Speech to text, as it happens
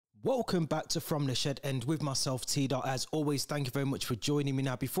Welcome back to From the Shed End with myself, T-Dot. As always, thank you very much for joining me.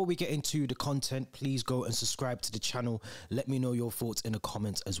 Now, before we get into the content, please go and subscribe to the channel. Let me know your thoughts in the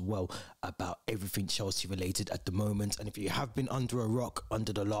comments as well about everything Chelsea related at the moment. And if you have been under a rock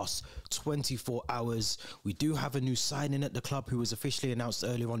under the last 24 hours, we do have a new signing at the club who was officially announced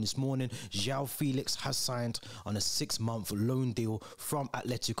earlier on this morning. JOão Felix has signed on a 6-month loan deal from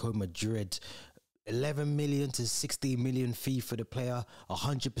Atletico Madrid. 11 million to 16 million fee for the player.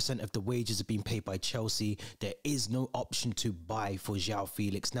 100% of the wages are being paid by Chelsea. There is no option to buy for JOão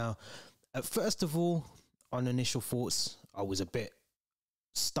Felix. Now, first of all, on initial thoughts, I was a bit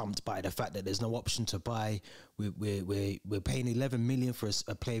stumped by the fact that there's no option to buy. We're paying 11 million for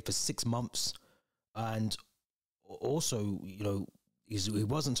a player for 6 months, and also, you know, it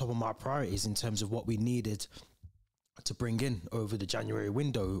wasn't top of my priorities in terms of what we needed to bring in over the January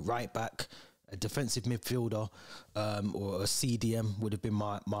window. Right back, a defensive midfielder, or a CDM would have been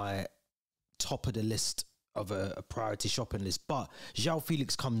my top of the list of a priority shopping list. But JOão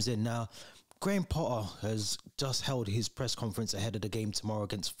Felix comes in. Now, Graham Potter has just held his press conference ahead of the game tomorrow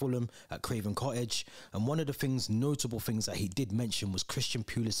against Fulham at Craven Cottage. And one of the notable things that he did mention was Christian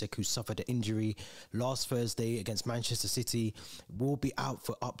Pulisic, who suffered an injury last Thursday against Manchester City, will be out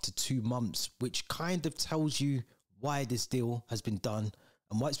for up to 2 months, which kind of tells you why this deal has been done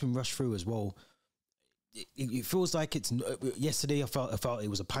and why it's been rushed through as well. It feels like it's... Yesterday I felt it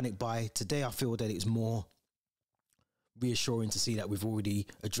was a panic buy. Today I feel that it's more reassuring to see that we've already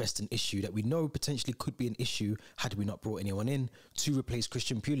addressed an issue that we know potentially could be an issue had we not brought anyone in to replace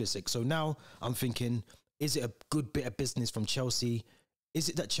Christian Pulisic. So now I'm thinking, is it a good bit of business from Chelsea? Is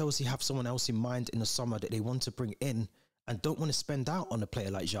it that Chelsea have someone else in mind in the summer that they want to bring in and don't want to spend out on a player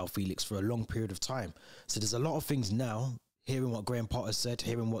like JOão Felix for a long period of time? So there's a lot of things now, hearing what Graham Potter said,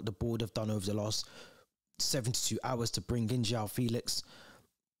 hearing what the board have done over the last 72 hours to bring in JOão Felix.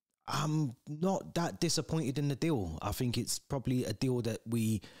 I'm not that disappointed in the deal. I think it's probably a deal that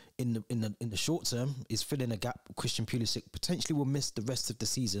we, in the short term, is filling a gap. Christian Pulisic potentially will miss the rest of the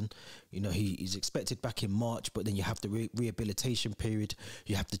season. You know, he's expected back in March, but then you have the rehabilitation period.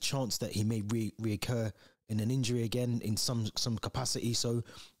 You have the chance that he may reoccur in an injury again in some capacity. So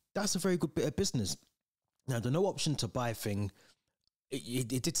that's a very good bit of business. Now, the no option to buy thing, it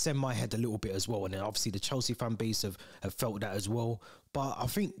did send my head a little bit as well. And then obviously the Chelsea fan base have felt that as well. But I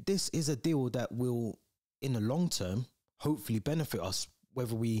think this is a deal that will, in the long term, hopefully benefit us.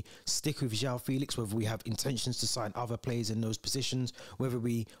 Whether we stick with JOão Felix, whether we have intentions to sign other players in those positions, whether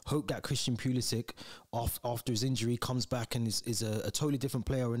we hope that Christian Pulisic, after his injury, comes back and is a totally different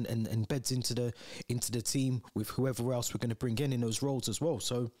player and beds into the team with whoever else we're going to bring in those roles as well.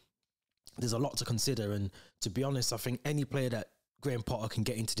 So there's a lot to consider. And to be honest, I think any player that Graham Potter can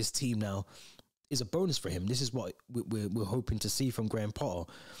get into this team now is a bonus for him. This is what we're hoping to see from Graham Potter.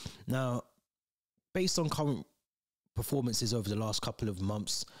 Now, based on current performances over the last couple of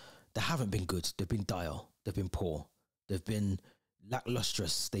months, they haven't been good. They've been dire. They've been poor. They've been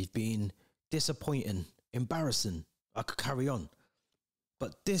lacklustrous. They've been disappointing, embarrassing. I could carry on.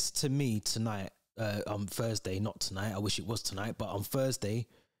 But this, to me, tonight, on Thursday, not tonight, I wish it was tonight, but on Thursday,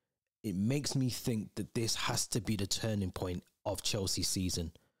 it makes me think that this has to be the turning point of Chelsea's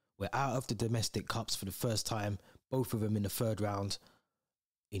season. We're out of the domestic cups for the first time, both of them in the third round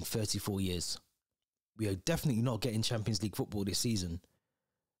in 34 years. We are definitely not getting Champions League football this season.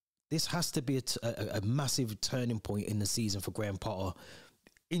 This has to be a massive turning point in the season for Graham Potter.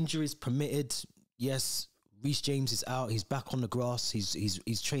 Injuries permitted, yes. Reece James is out. He's back on the grass.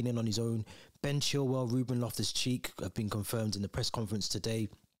 He's training on his own. Ben Chilwell, Ruben Loftus-Cheek have been confirmed in the press conference today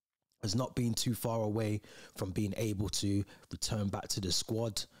has not been too far away from being able to return back to the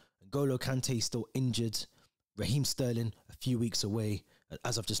squad. N'Golo Kante is still injured. Raheem Sterling a few weeks away.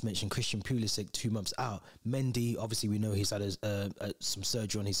 As I've just mentioned, Christian Pulisic 2 months out. Mendy, obviously we know he's had some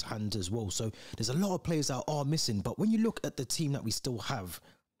surgery on his hand as well. So there's a lot of players that are missing. But when you look at the team that we still have,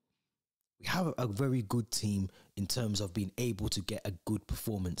 we have a very good team in terms of being able to get a good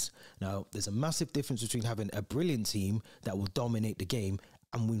performance. Now, there's a massive difference between having a brilliant team that will dominate the game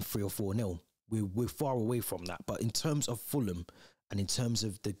and win 3 or 4-0. We're far away from that. But in terms of Fulham and in terms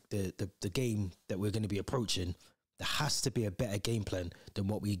of the game that we're going to be approaching, there has to be a better game plan than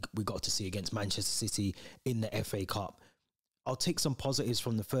what we got to see against Manchester City in the FA Cup. I'll take some positives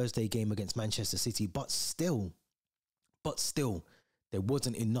from the Thursday game against Manchester City, but still, there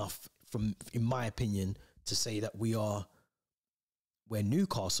wasn't enough, in my opinion, to say that we're where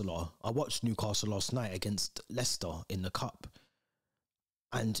Newcastle are. I watched Newcastle last night against Leicester in the Cup,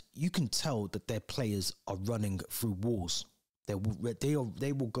 and you can tell that their players are running through walls. They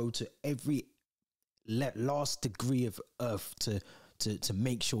will go to every last degree of earth to to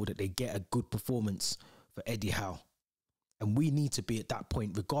make sure that they get a good performance for Eddie Howe. And we need to be at that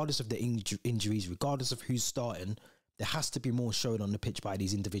point, regardless of the injuries, regardless of who's starting. There has to be more shown on the pitch by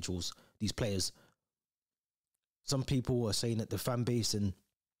these individuals, these players. Some people are saying that the fan base and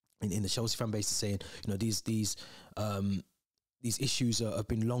in the Chelsea fan base is saying, you know, these issues have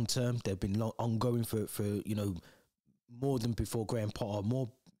been long term. They've been ongoing for you know, more than before Graham Potter, more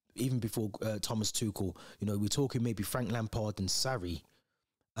even before Thomas Tuchel. You know, we're talking maybe Frank Lampard and Sarri.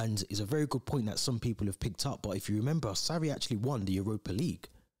 And it's a very good point that some people have picked up. But if you remember, Sarri actually won the Europa League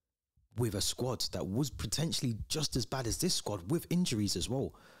with a squad that was potentially just as bad as this squad, with injuries as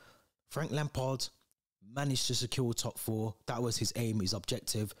well. Frank Lampard managed to secure top four. That was his aim, his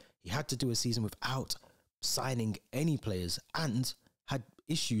objective. He had to do a season without signing any players and had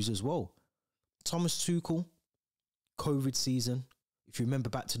issues as well. Thomas Tuchel, COVID season. If you remember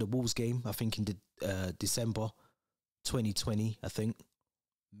back to the Wolves game, I think in December 2020, I think.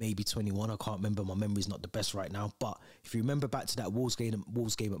 Maybe 21, I can't remember. My memory's not the best right now. But if you remember back to that Wolves game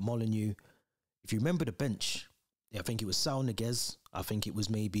at Molineux, if you remember the bench, I think it was Saul Niguez. I think it was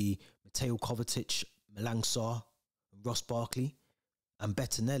maybe Mateo Kovacic, Malang Sarr, Ross Barkley, and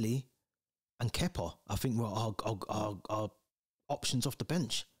Bettinelli and Kepa. I think were our options off the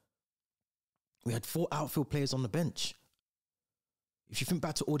bench. We had 4 outfield players on the bench. If you think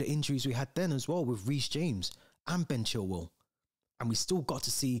back to all the injuries we had then as well, with Reece James and Ben Chilwell, and we still got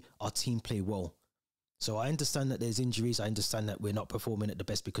to see our team play well. So I understand that there's injuries. I understand that we're not performing at the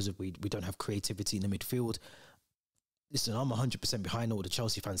best because we don't have creativity in the midfield. Listen, I'm 100% behind all the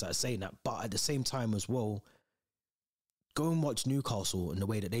Chelsea fans that are saying that. But at the same time as well, go and watch Newcastle and the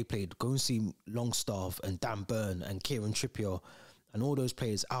way that they played. Go and see Longstaff and Dan Burn and Kieran Trippier and all those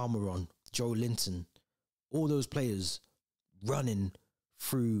players, Almiron, Joe Linton, all those players running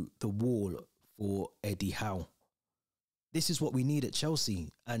through the wall for Eddie Howe. This is what we need at Chelsea.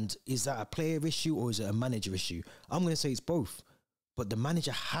 And is that a player issue or is it a manager issue? I'm going to say it's both. But the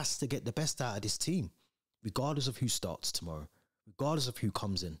manager has to get the best out of this team, regardless of who starts tomorrow, regardless of who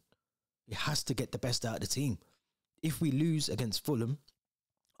comes in. He has to get the best out of the team. If we lose against Fulham,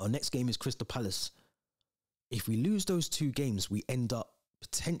 our next game is Crystal Palace. If we lose those 2 games, we end up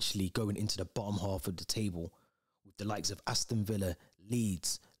potentially going into the bottom half of the table with the likes of Aston Villa,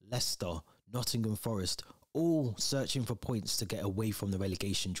 Leeds, Leicester, Nottingham Forest, all searching for points to get away from the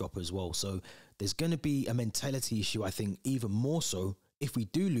relegation drop as well. So there's going to be a mentality issue, I think, even more so if we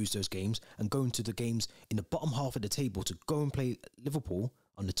do lose those games and go into the games in the bottom half of the table to go and play Liverpool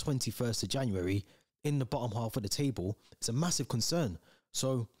on the 21st of January in the bottom half of the table. It's a massive concern.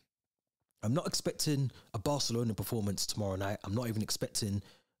 So I'm not expecting a Barcelona performance tomorrow night. I'm not even expecting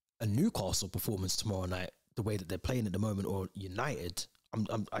a Newcastle performance tomorrow night, the way that they're playing at the moment, or United.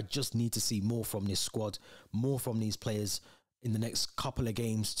 I just need to see more from this squad, more from these players in the next couple of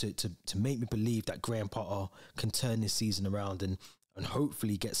games to make me believe that Graham Potter can turn this season around and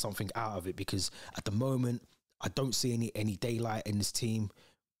hopefully get something out of it. Because at the moment, I don't see any daylight in this team.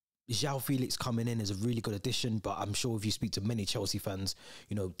 JOão Felix coming in is a really good addition, but I'm sure if you speak to many Chelsea fans,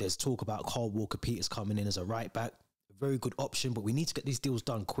 you know, there's talk about Carl Walker-Peters coming in as a right back. A very good option, but we need to get these deals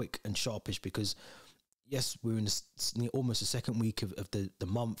done quick and sharpish because yes, we're in almost the second week of the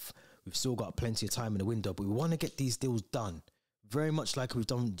month. We've still got plenty of time in the window, but we want to get these deals done. Very much like we've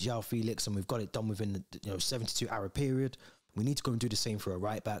done JOão Felix, and we've got it done within the 72-hour period. We need to go and do the same for a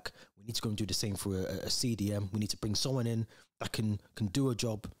right back. We need to go and do the same for a CDM. We need to bring someone in that can do a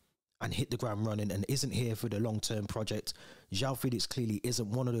job and hit the ground running and isn't here for the long-term project. JOão Felix clearly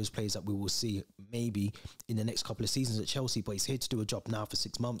isn't one of those players that we will see maybe in the next couple of seasons at Chelsea, but he's here to do a job now for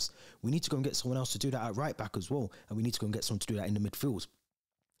 6 months. We need to go and get someone else to do that at right back as well, and we need to go and get someone to do that in the midfield.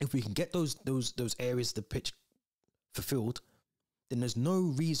 If we can get those areas of the pitch fulfilled, then there's no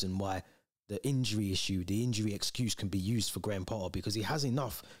reason why the injury issue, the injury excuse can be used for Graham Potter, because he has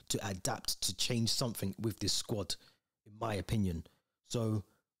enough to adapt to change something with this squad, in my opinion. So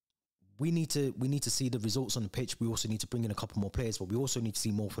we need to see the results on the pitch. We also need to bring in a couple more players, but we also need to see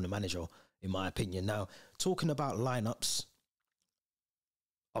more from the manager, in my opinion. Now, talking about lineups,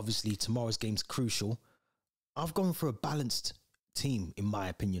 obviously tomorrow's game's crucial. I've gone for a balanced team, in my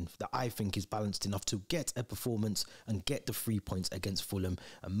opinion, that I think is balanced enough to get a performance and get the 3 points against Fulham.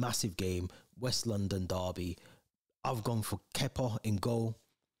 A massive game, West London derby. I've gone for Kepa in goal.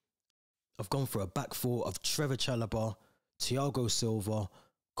 I've gone for a back four of Trevor Chalobah, Thiago Silva,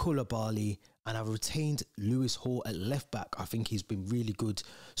 Koulibaly, and I've retained Lewis Hall at left back. I think he's been really good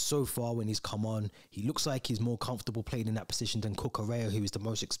so far when he's come on. He looks like he's more comfortable playing in that position than Cucurella, who is the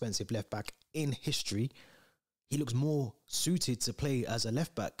most expensive left back in history. He looks more suited to play as a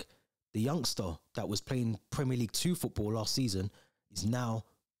left back. The youngster that was playing Premier League 2 football last season is now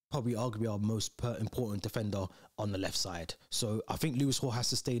probably arguably our most important defender on the left side. So I think Lewis Hall has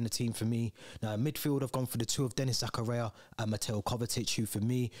to stay in the team for me. Now, in midfield, I've gone for the two of Denis Zakaria and Mateo Kovacic, who for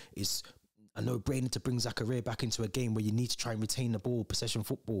me is a no-brainer to bring Zakaria back into a game where you need to try and retain the ball, possession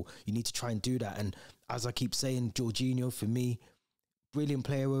football. You need to try and do that. And as I keep saying, Jorginho, for me, brilliant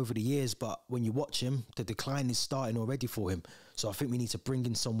player over the years, but when you watch him, the decline is starting already for him. So I think we need to bring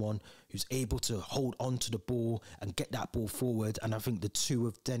in someone who's able to hold on to the ball and get that ball forward. And I think the two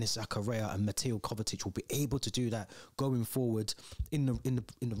of Denis Zakaria and Mateo Kovacic will be able to do that going forward in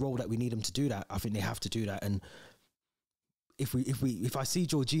the role that we need them to do that. I think they have to do that. And if I see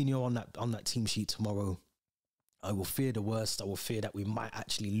Jorginho on that team sheet tomorrow, I will fear the worst. I will fear that we might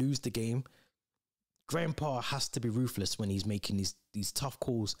actually lose the game. Graham Potter has to be ruthless when he's making these tough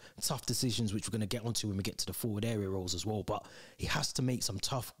calls, tough decisions, which we're going to get onto when we get to the forward area roles as well. But he has to make some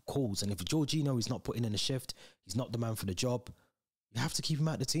tough calls. And if Jorginho is not putting in a shift, he's not the man for the job, you have to keep him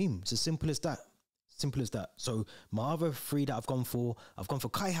out of the team. It's as simple as that. Simple as that. So my other three that I've gone for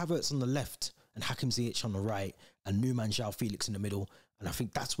Kai Havertz on the left and Hakim Ziyech on the right and Numan João Felix in the middle. And I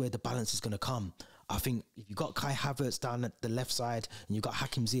think that's where the balance is going to come. I think if you've got Kai Havertz down at the left side and you've got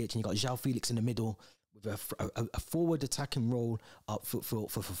Hakim Ziyech and you've got João Felix in the middle with a forward attacking role up for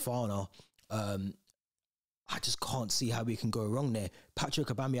Fofana, I just can't see how we can go wrong there. Patrick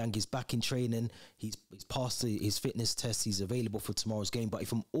Aubameyang is back in training. He's passed his fitness test. He's available for tomorrow's game. But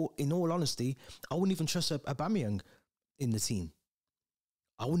in all honesty, I wouldn't even trust Aubameyang in the team.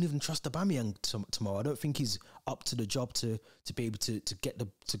 I wouldn't even trust Aubameyang tomorrow. I don't think he's up to the job to be able to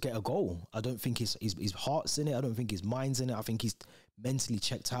get a goal. I don't think his heart's in it. I don't think his mind's in it. I think he's mentally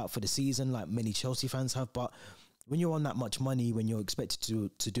checked out for the season, like many Chelsea fans have. But when you're on that much money, when you're expected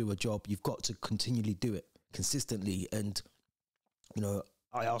to do a job, you've got to continually do it consistently. And you know,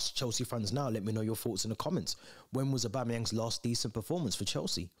 I ask Chelsea fans now, let me know your thoughts in the comments. When was Aubameyang's last decent performance for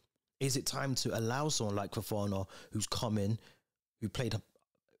Chelsea? Is it time to allow someone like Fofana, who's come in, who played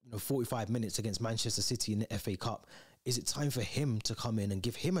 45 minutes against Manchester City in the FA Cup, is it time for him to come in and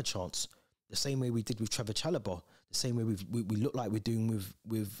give him a chance? The same way we did with Trevor Chalobah, the same way we look like we're doing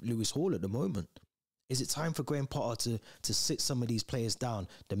with Lewis Hall at the moment. Is it time for Graham Potter to sit some of these players down?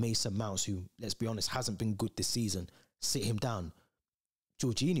 The Mason Mounts, who, let's be honest, hasn't been good this season, sit him down.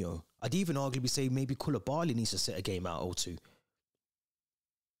 Jorginho, I'd even arguably say maybe Koulibaly needs to sit a game out or two.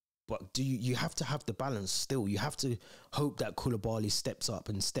 But you have to have the balance still. You have to hope that Koulibaly steps up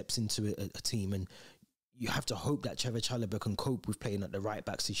and steps into a team, and you have to hope that Trevor Chalobah can cope with playing at the right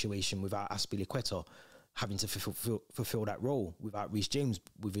back situation without Azpilicueta having to fulfill that role, without Reece James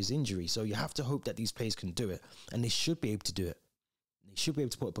with his injury. So you have to hope that these players can do it, and they should be able to do it. They should be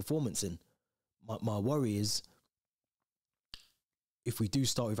able to put a performance in. My worry is if we do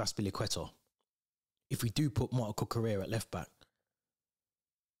start with Azpilicueta, if we do put Marco Correa at left back,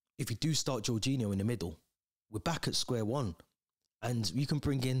 if you do start Jorginho in the middle, we're back at square one. And you could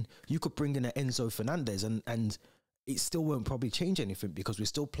bring in an Enzo Fernandez and it still won't probably change anything, because we're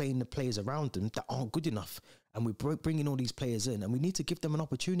still playing the players around them that aren't good enough. And we're bringing all these players in, and we need to give them an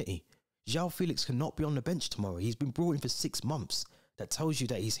opportunity. João Felix cannot be on the bench tomorrow. He's been brought in for 6 months. That tells you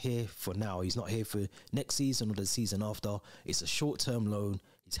that he's here for now. He's not here for next season or the season after. It's a short-term loan.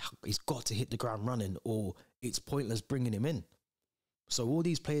 He's got to hit the ground running, or it's pointless bringing him in. So all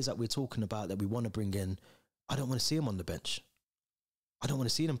these players that we're talking about that we want to bring in, I don't want to see them on the bench. I don't want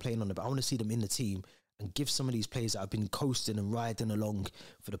to see them playing on the bench. I want to see them in the team and give some of these players that have been coasting and riding along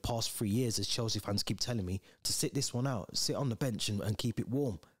for the past 3 years, as Chelsea fans keep telling me, to sit this one out, sit on the bench and keep it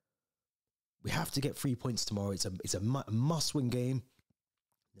warm. We have to get 3 points tomorrow. It's a must-win game.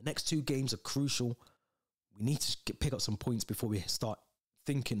 The next 2 games are crucial. We need to pick up some points before we start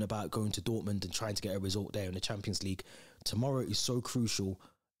thinking about going to Dortmund and trying to get a result there in the Champions League. Tomorrow is so crucial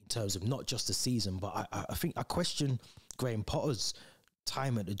in terms of not just the season, but I think I question Graham Potter's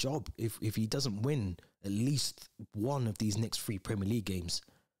time at the job. If he doesn't win at least one of these next 3 Premier League games,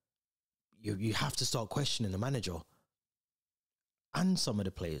 you have to start questioning the manager and some of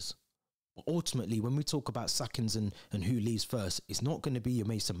the players. But ultimately, when we talk about sackings and who leaves first, it's not going to be your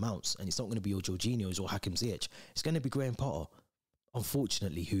Mason Mounts, and it's not going to be your Jorginhos or Hakim Ziyech. It's going to be Graham Potter,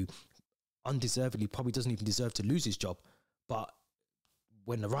 unfortunately, who undeservedly probably doesn't even deserve to lose his job. But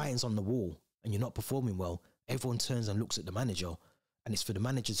when the writing's on the wall and you're not performing well, everyone turns and looks at the manager, and it's for the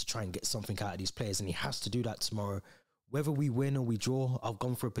manager to try and get something out of these players, and he has to do that tomorrow. Whether we win or we draw, I've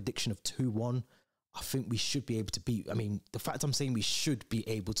gone for a prediction of 2-1. I think we should be able to beat, I mean, the fact I'm saying we should be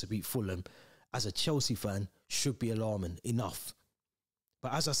able to beat Fulham as a Chelsea fan should be alarming enough.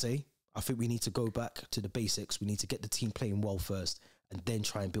 But as I say, I think we need to go back to the basics. We need to get the team playing well first, and then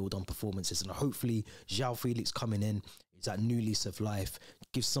try and build on performances. And hopefully JOão Felix coming in is that new lease of life,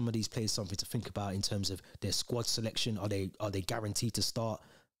 gives some of these players something to think about in terms of their squad selection. Are they guaranteed to start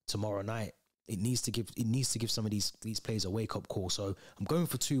tomorrow night? It needs to give some of these players a wake-up call. So I'm going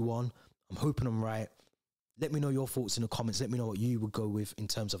for 2-1. I'm hoping I'm right. Let me know your thoughts in the comments. Let me know what you would go with in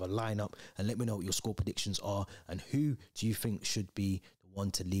terms of a lineup, and let me know what your score predictions are, and who do you think should be the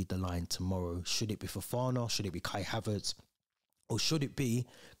one to lead the line tomorrow? Should it be Fofana? Should it be Kai Havertz? Or should it be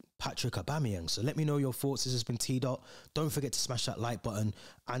Patrick Aubameyang? So let me know your thoughts. This has been T-Dot. Don't forget to smash that like button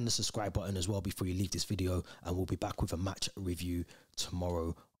and the subscribe button as well before you leave this video, and we'll be back with a match review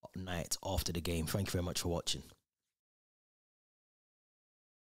tomorrow night after the game. Thank you very much for watching.